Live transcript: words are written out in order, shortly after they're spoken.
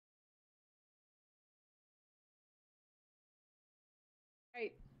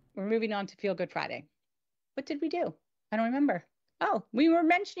Right. We're moving on to Feel Good Friday. What did we do? I don't remember. Oh, we were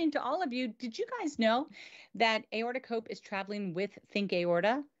mentioning to all of you, did you guys know that Aortic Hope is traveling with Think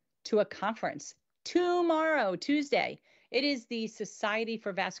Aorta to a conference tomorrow, Tuesday? It is the Society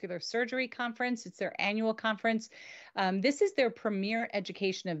for Vascular Surgery conference. It's their annual conference. This is their premier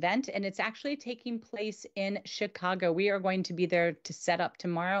education event, and it's actually taking place in Chicago. We are going to be there to set up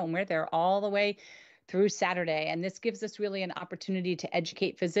tomorrow, and we're there all the way through Saturday. And this gives us really an opportunity to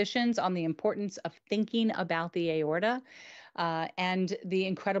educate physicians on the importance of thinking about the aorta and the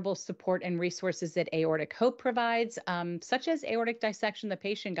incredible support and resources that Aortic Hope provides, such as aortic dissection, the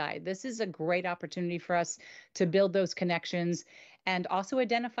patient guide. This is a great opportunity for us to build those connections and also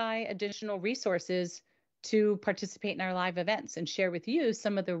identify additional resources to participate in our live events and share with you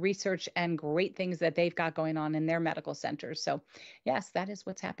some of the research and great things that they've got going on in their medical centers. So, yes, that is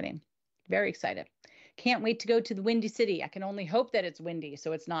what's happening. Very excited. Can't wait to go to the Windy City. I can only hope that it's windy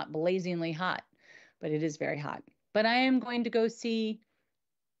so it's not blazingly hot, but it is very hot. But I am going to go see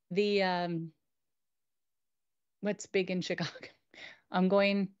the what's big in Chicago. I'm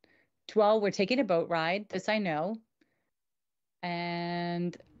going well, we're taking a boat ride. This I know.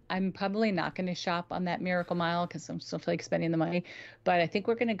 And I'm probably not going to shop on that Miracle Mile because I'm still like spending the money. But I think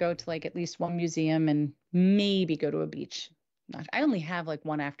we're going to go to like at least one museum and maybe go to a beach. Not, I only have like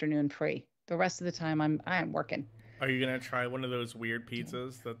one afternoon free. The rest of the time I'm working. Are you gonna try one of those weird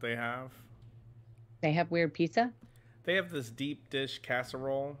pizzas that they have? They have weird pizza. They have this deep dish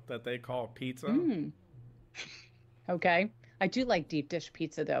casserole that they call pizza. Mm, okay. I do like deep dish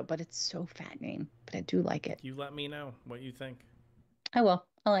pizza though, but it's so fattening. But I do like it. You let me know what you think. I will.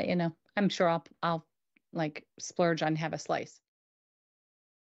 I'll let you know. I'm sure I'll like splurge on have a slice.